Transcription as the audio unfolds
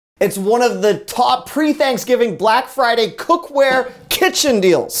It's one of the top pre-Thanksgiving Black Friday cookware kitchen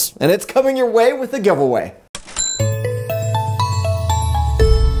deals, and it's coming your way with a giveaway.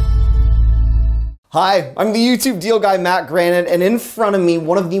 Hi, I'm the YouTube deal guy, Matt Granite, and in front of me,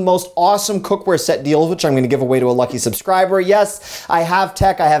 one of the most awesome cookware set deals, which I'm going to give away to a lucky subscriber. Yes, I have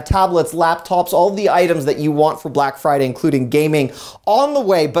tech, I have tablets, laptops, all the items that you want for Black Friday, including gaming, on the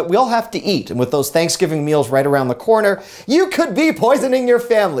way, but we all have to eat. And with those Thanksgiving meals right around the corner, you could be poisoning your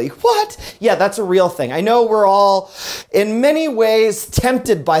family. What? Yeah, that's a real thing. I know we're all, in many ways,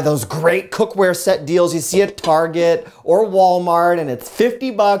 tempted by those great cookware set deals you see at Target or Walmart, and it's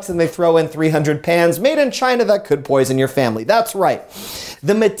 50 bucks and they throw in 300 pans made in China that could poison your family. That's right.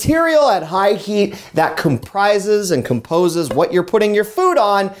 The material at high heat that comprises and composes what you're putting your food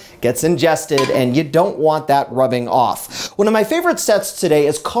on gets ingested, and you don't want that rubbing off. One of my favorite sets today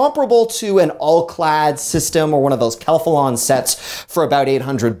is comparable to an all-clad system or one of those Kelphalon sets for about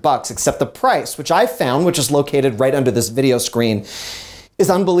 800 bucks, except the price, which I found, which is located right under this video screen, is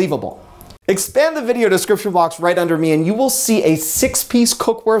unbelievable. Expand the video description box right under me and you will see a 6-piece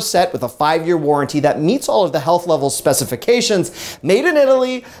cookware set with a 5-year warranty that meets all of the health level specifications, made in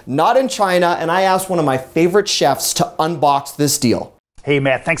Italy, not in China, and I asked one of my favorite chefs to unbox this deal. Hey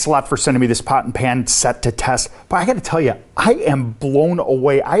Matt, thanks a lot for sending me this pot and pan set to test. But I gotta tell you, I am blown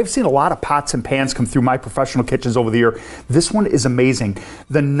away. I have seen a lot of pots and pans come through my professional kitchens over the year. This one is amazing.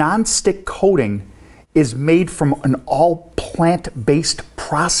 The non-stick coating is made from an all plant-based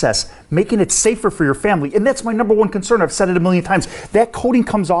process, making it safer for your family. And that's my number one concern. I've said it a million times. That coating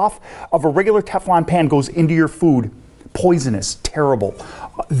comes off of a regular Teflon pan, goes into your food. Poisonous, terrible.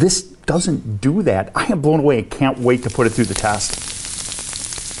 This doesn't do that. I am blown away and can't wait to put it through the test.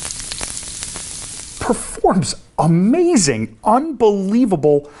 Performs amazing,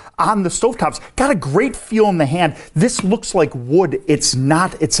 unbelievable on the stovetops. Got a great feel in the hand. This looks like wood. It's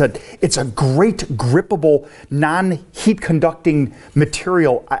not. It's a great grippable, non-heat conducting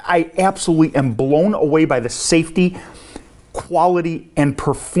material. I absolutely am blown away by the safety, quality, and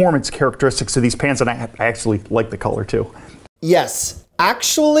performance characteristics of these pans, and I actually like the color too. Yes.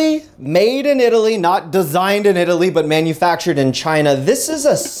 Actually made in Italy, not designed in Italy, but manufactured in China. This is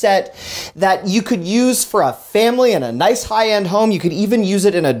a set that you could use for a family in a nice high-end home. You could even use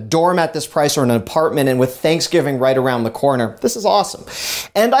it in a dorm at this price or an apartment, and with Thanksgiving right around the corner. This is awesome.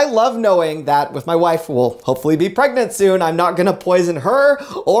 And I love knowing that with my wife, who will hopefully be pregnant soon, I'm not gonna poison her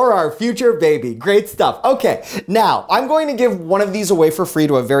or our future baby. Great stuff. Okay, now I'm going to give one of these away for free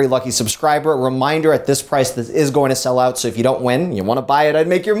to a very lucky subscriber. A reminder, at this price, this is going to sell out, so if you don't win, you wanna buy it, I'd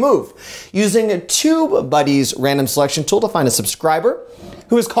make your move. Using a TubeBuddy's random selection tool to find a subscriber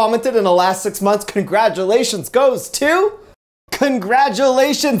who has commented in the last 6 months, congratulations goes to...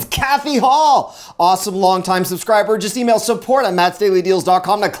 Congratulations, Kathy Hall. Awesome longtime subscriber. Just email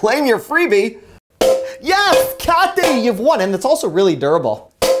support@mattsdailydeals.com to claim your freebie. Yes, Kathy, you've won, and it's also really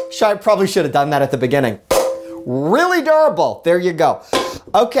durable. I probably should have done that at the beginning. Really durable. There you go.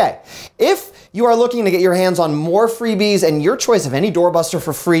 Okay, if you are looking to get your hands on more freebies and your choice of any doorbuster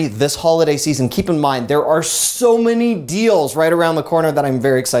for free this holiday season, keep in mind there are so many deals right around the corner that I'm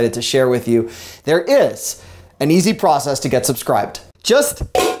very excited to share with you. There is an easy process to get subscribed. Just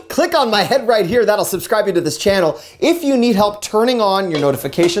click on my head right here. That'll subscribe you to this channel. If you need help turning on your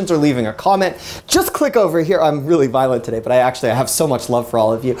notifications or leaving a comment, just click over here. I'm really violent today, but I have so much love for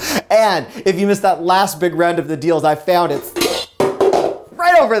all of you. And if you missed that last big round of the deals I found, it's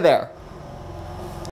right over there.